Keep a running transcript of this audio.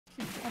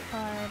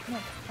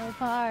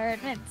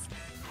Apartments.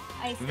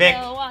 I Vic.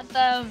 still want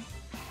them.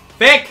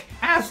 Vic,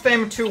 ask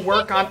them to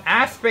work on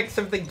aspects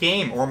of the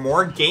game or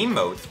more game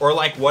modes. Or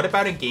like, what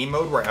about a game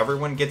mode where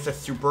everyone gets a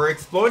super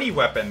explodey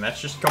weapon?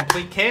 That's just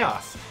complete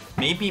chaos.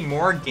 Maybe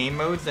more game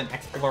modes and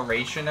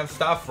exploration of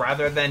stuff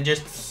rather than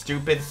just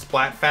stupid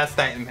Splatfest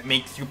that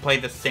makes you play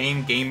the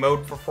same game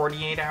mode for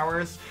 48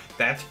 hours.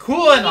 That's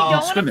cool and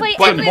all, but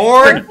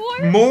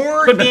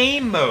more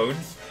game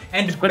modes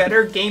and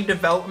better game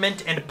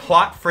development and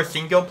plot for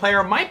single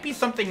player might be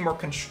something more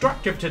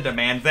constructive to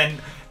demand than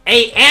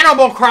a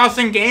Animal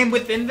Crossing game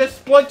within the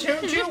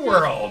Splatoon 2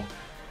 world.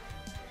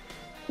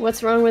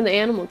 What's wrong with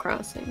Animal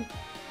Crossing?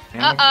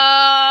 Animal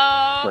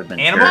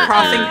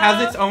Crossing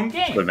has its own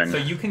game, so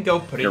you can go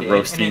put it in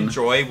and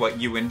enjoy what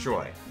you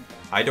enjoy.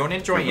 I don't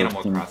enjoy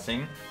Animal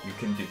Crossing. You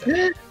can do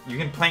that. You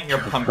can plant your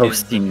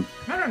pumpkins.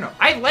 No.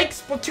 I like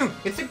Splatoon.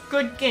 It's a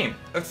good game.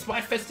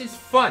 Splatfest is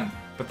fun,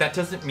 but that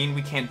doesn't mean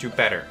we can't do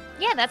better.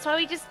 Yeah, that's why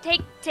we just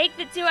take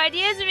the two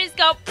ideas and just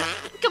go,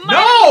 come on.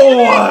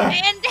 No!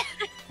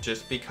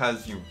 Just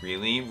because you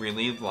really,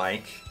 really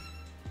like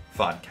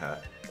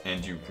vodka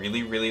and you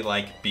really, really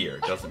like beer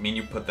doesn't mean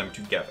you put them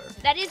together.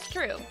 That is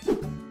true.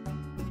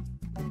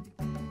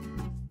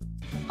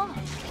 Oh,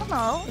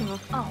 hello.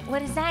 Oh,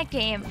 what is that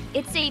game?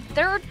 It's a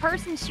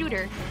third-person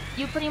shooter.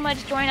 You pretty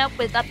much join up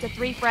with up to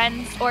 3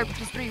 friends, or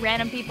just 3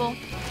 random people,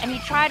 and you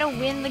try to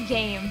win the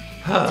game.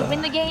 To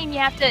win the game, you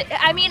have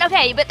to... I mean,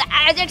 okay, but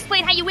I have to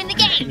explain how you win the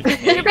game.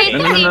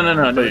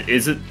 No.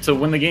 Is it to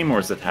win the game, or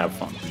is it to have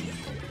fun?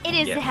 It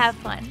is to have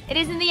fun. It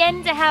is in the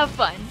end to have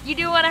fun. You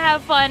do want to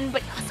have fun,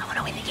 but you also want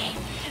to win the game.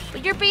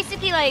 But you're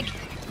basically like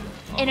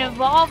an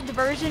evolved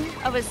version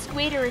of a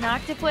squid or an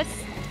octopus,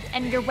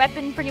 and your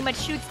weapon pretty much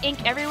shoots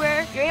ink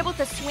everywhere. You're able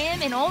to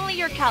swim in only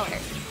your color.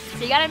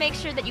 So you gotta make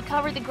sure that you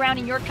cover the ground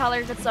in your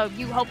colors so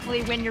you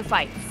hopefully win your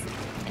fights.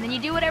 And then you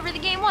do whatever the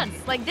game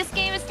wants. Like this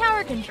game is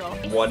tower control.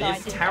 What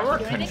is tower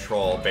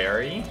control,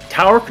 Barry?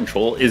 Tower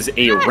control is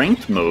a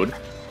ranked mode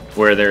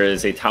where there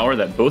is a tower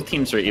that both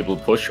teams are able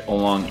to push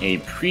along a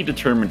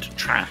predetermined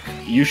track,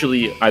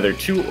 usually either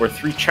 2 or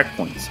 3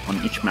 checkpoints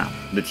on each map.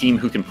 The team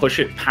who can push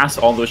it past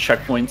all those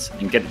checkpoints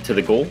and get it to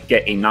the goal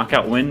get a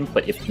knockout win,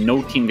 but if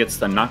no team gets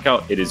the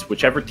knockout, it is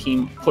whichever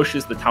team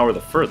pushes the tower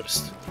the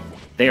furthest.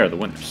 They are the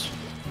winners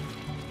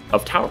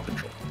of tower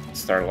control.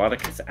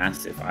 Starlotic has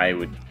asked if I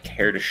would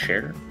care to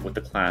share with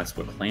the class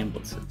what Clan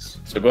Blitz is.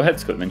 So go ahead,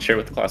 SquidMin, share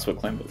with the class what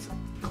Clan Blitz is.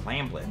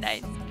 Clan Blitz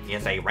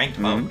is a ranked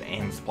mode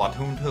in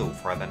Splatoon 2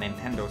 for the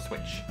Nintendo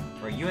Switch,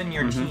 where you and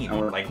your team,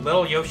 like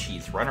little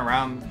Yoshis, run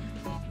around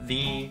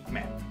the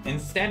map.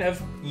 Instead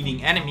of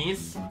eating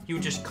enemies, you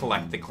just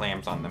collect the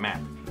clams on the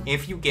map.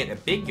 If you get a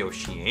big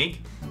Yoshi egg,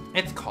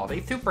 it's called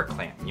a super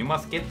clam. You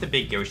must get the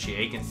big Yoshi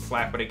egg and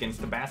slap it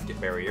against the basket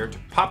barrier to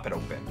pop it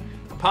open.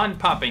 Upon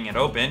popping it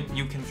open,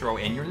 you can throw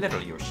in your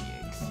little Yoshi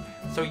eggs.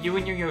 So you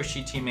and your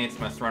Yoshi teammates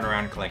must run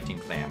around collecting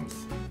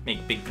clams,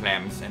 make big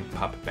clams, and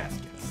pop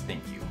baskets.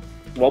 Thank you.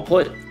 Well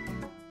put.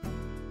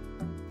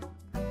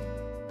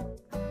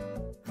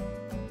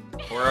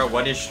 Cora,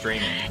 what is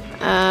streaming?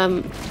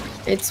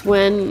 It's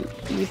when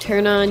you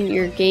turn on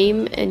your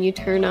game and you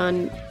turn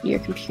on your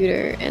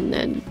computer and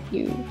then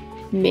you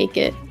make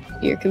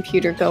your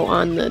computer go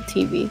on the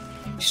TV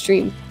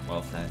stream.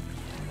 Well said.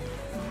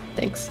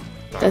 Thanks.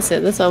 That's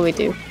it. That's all we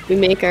do. We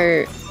make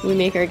our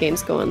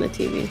games go on the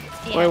TV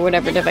or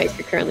whatever device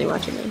you're currently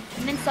watching on.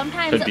 And then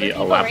sometimes could be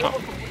a laptop.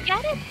 Look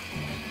at it.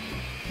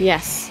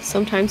 Yes,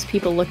 sometimes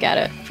people look at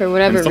it for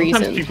whatever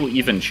reason. Sometimes people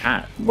even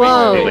chat.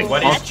 Whoa! Wait,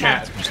 what is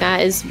chat?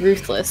 Chat is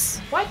ruthless.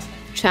 What?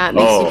 Chat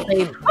makes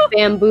you play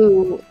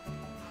bamboo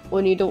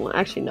when you don't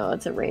actually know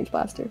it's a range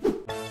blaster.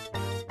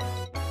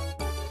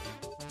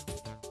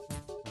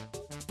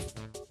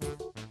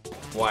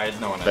 Why is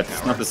no one on tower?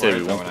 That's not to say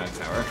we won't. on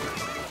tower?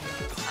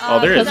 Oh,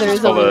 there is. There's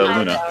It's called a a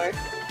Luna. tower.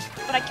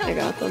 But I killed I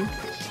got them.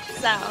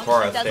 So,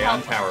 Cora, it does stay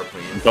on help. tower,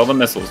 please. Build the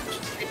missiles.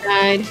 I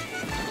died.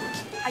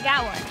 I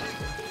got one.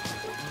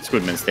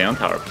 SquidMin, stay on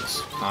tower,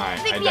 please. Alright,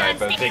 I Vic, died,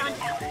 but stay Vic, on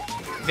tower.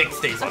 Vic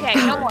stays on Okay,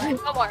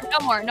 tower. no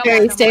more.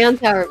 Barry, stay on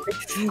tower.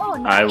 Oh,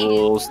 no. I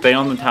will stay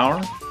on the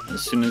tower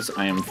as soon as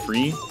I am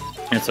free.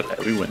 It's okay,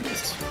 we win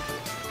this.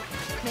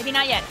 Maybe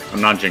not yet.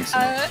 I'm not jinxing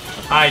it.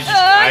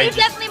 You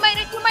definitely might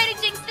have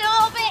jinxed it a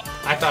little bit.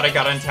 I thought I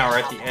got on tower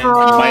at the end.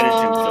 Might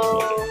have jinxed it a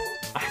little bit.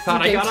 I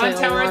thought I got on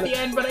tower at the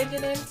end, but I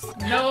didn't.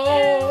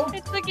 No!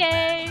 It's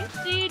okay.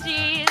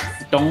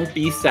 GG's. Don't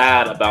be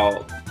sad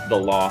about the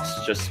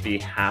loss, just be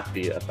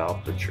happy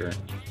about the journey.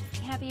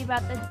 Happy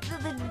about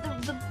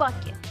the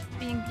bucket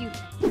being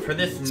beautiful. For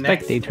this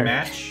Spectator.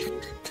 next match,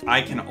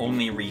 I can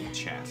only read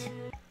chat.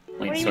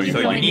 Wait, do so you So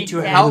you you need to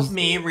help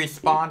me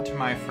respond to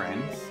my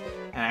friends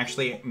and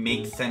actually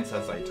make sense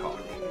as I talk.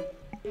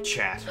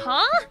 Chat.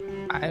 Huh?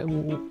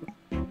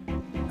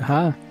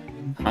 Huh?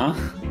 Huh?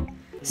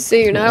 So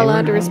you're not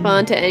allowed to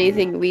respond to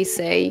anything we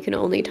say. You can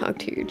only talk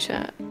to your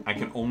chat. I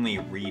can only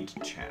read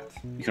chat.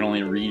 You can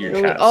only read your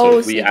Oh, chat. oh, So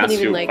if so we you can't ask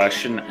even, you a like-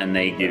 question and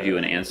they give you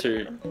an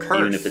answer,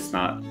 even if it's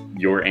not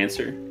your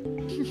answer.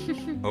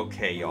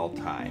 Okay, y'all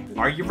tie.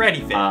 Are you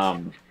ready, Vic?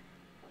 I'm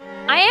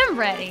I am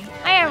ready.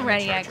 I am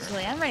ready,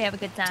 actually. I'm ready to have a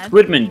good time.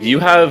 SquidMin, do you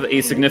have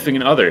a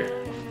significant other?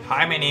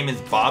 Hi, my name is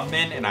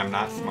Bobman, and I'm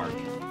not smart.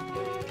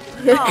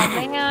 Oh,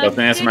 man. Doesn't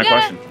answer my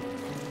question.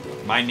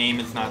 My name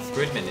is not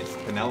SquidMin, it's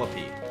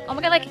Penelope. Oh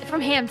my god, like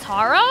from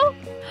Hamtaro?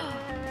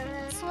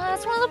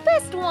 That's one of the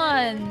best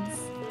ones.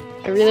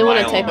 I really want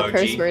to Smile type a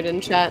curse emoji. word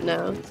in chat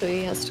now, so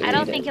he has to I read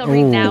don't think it. he'll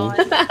read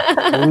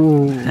that one.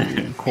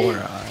 Ooh,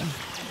 Cora.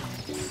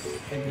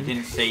 He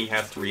didn't say he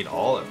has to read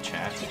all of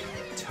chat.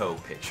 Toe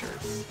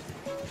pictures.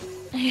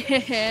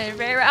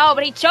 Oh,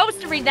 but he chose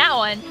to read that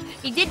one.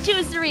 He did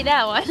choose to read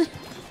that one.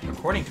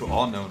 According to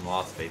all known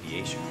laws of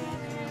aviation,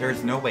 there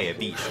is no way a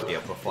bee should be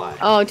able to fly.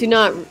 Oh, do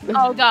not.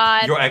 Oh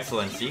god. Your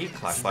Excellency,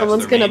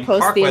 Someone's gonna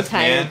post the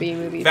entire bee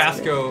movie.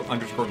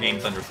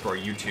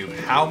 Vasco_games_YouTube.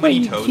 How many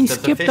Wait, toes he does a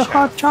skipped fish the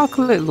hot have?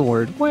 chocolate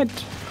lord. What?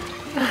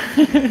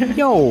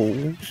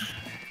 Yo.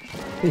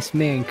 This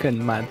man cut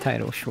my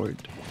title short.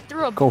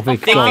 Threw a Go, Vic,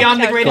 bucket go. Vicvillon,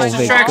 the of greatest Go, Vic,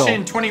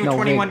 distraction, go.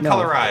 2021 No, Vic, no.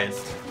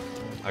 colorized.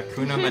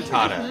 Akuna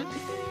Matata.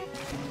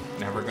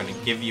 Never gonna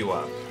give you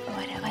up.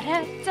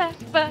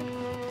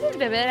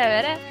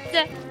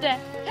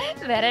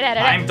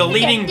 I'm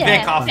deleting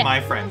Vic off my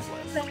friends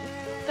list.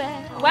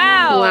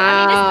 Wow.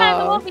 I mean, this time it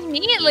Wow. won't be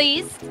me at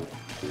least.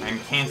 I'm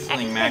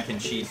canceling mac and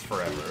cheese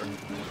forever.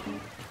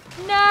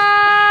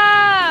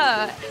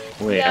 No.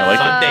 Wait, I like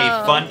it. Sunday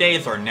fun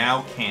days are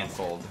now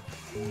canceled.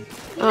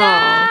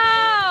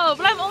 No.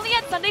 But I'm only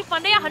at Sunday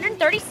Fun Day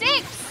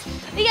 136.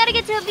 We gotta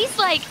get to at least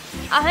like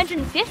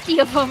 150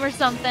 of them or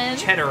something.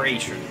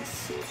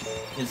 Cheddarations.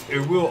 Is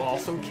Uwu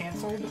also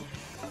canceled?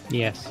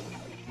 Yes.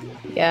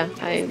 Yeah,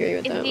 I agree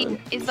with that one.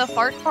 Is the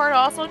fart part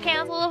also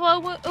canceled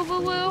of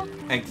woo?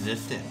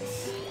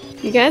 Existence.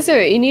 You guys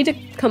you need to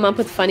come up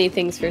with funny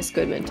things for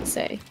SquidMin to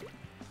say.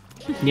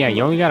 Yeah,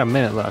 you only got a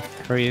minute left.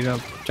 Hurry it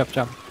up. Chop,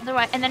 chop.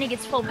 Otherwise, and then he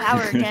gets full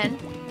power again.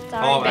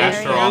 Sorry, Oh, Barry.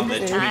 Astronaut,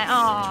 the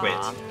Aw.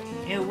 tweets.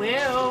 It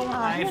will.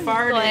 I that's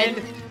farted.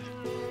 good.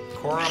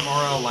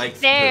 Koramora likes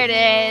There poop.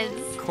 it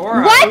is.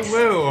 Cora, What?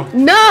 Uwu.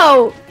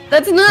 No!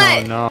 That's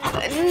not. Oh no.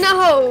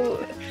 No!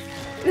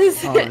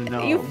 This, Oh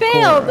no. you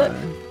failed! Cora.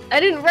 I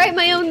didn't write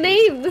my own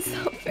name! This is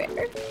not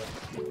fair.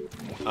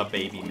 A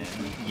baby man.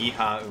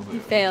 Yeehaw, You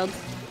Uwu. failed.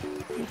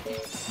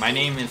 My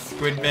name is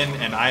Squidman,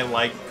 and I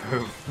like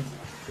poop.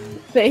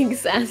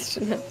 Thanks,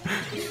 Astronaut.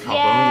 Kaboom.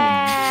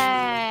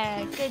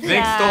 Yeah. Good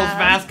Vic stole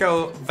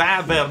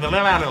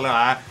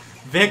job.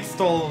 Vic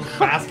stole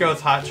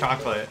Vasco's hot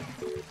chocolate.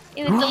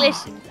 It was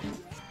delicious.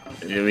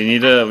 Yeah, we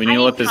need to need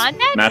let this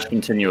context? match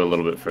continue a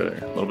little bit further,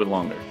 a little bit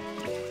longer.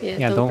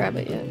 Yeah, don't grab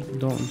it yet.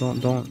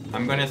 Don't.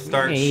 I'm gonna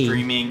start Hey.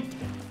 streaming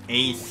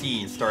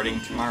AC starting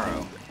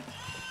tomorrow.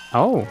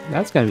 Oh,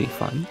 that's gonna be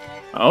fun.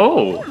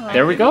 Oh,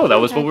 there we go. That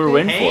was what we were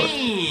waiting for.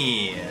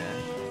 Hey!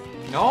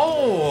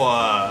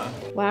 No!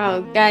 Wow,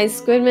 guys,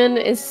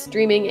 SquidMin is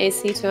streaming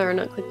AC tomorrow,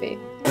 not Clickbait.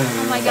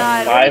 Oh my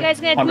god. What are you guys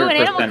gonna do in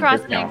 500% Animal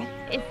Crossing? discount.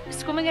 Is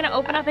Squidman gonna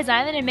open up his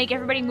island and make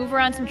everybody move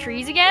around some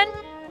trees again?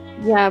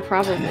 Yeah,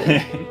 probably.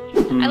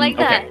 I like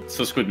that. Okay,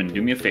 so Squidman,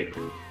 do me a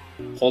favor.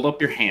 Hold up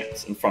your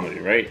hands in front of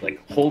you, right? Like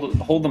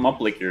hold them up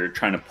like you're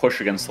trying to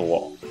push against the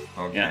wall.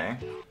 Okay. Yeah.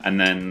 And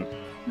then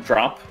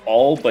drop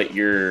all but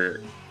your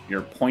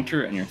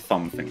pointer and your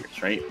thumb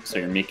fingers, right? So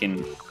you're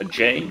making a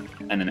J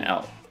and an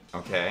L.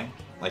 Okay.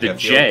 Like The a field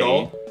J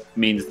goal?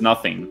 means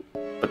nothing,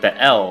 but the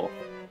L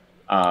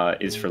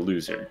is for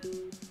loser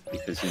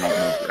because you don't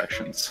know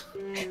directions.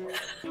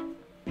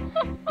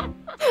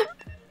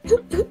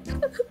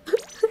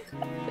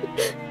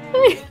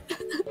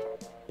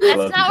 That's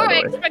love not you, where by I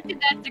the way. expected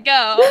that to go.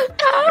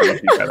 I love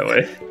you, by the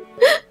way.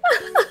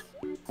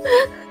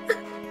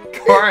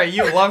 Cora,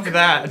 you loved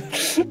that.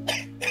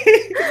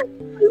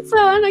 So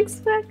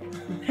unexpected.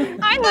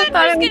 I thought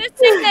I was gonna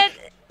say that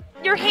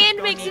your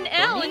hand makes an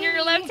L in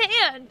your left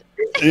hand.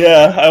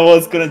 Yeah, I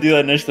was gonna do that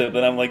initially, but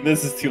then I'm like,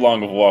 this is too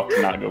long of a walk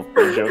to not go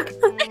for a joke.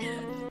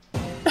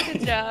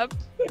 Good job.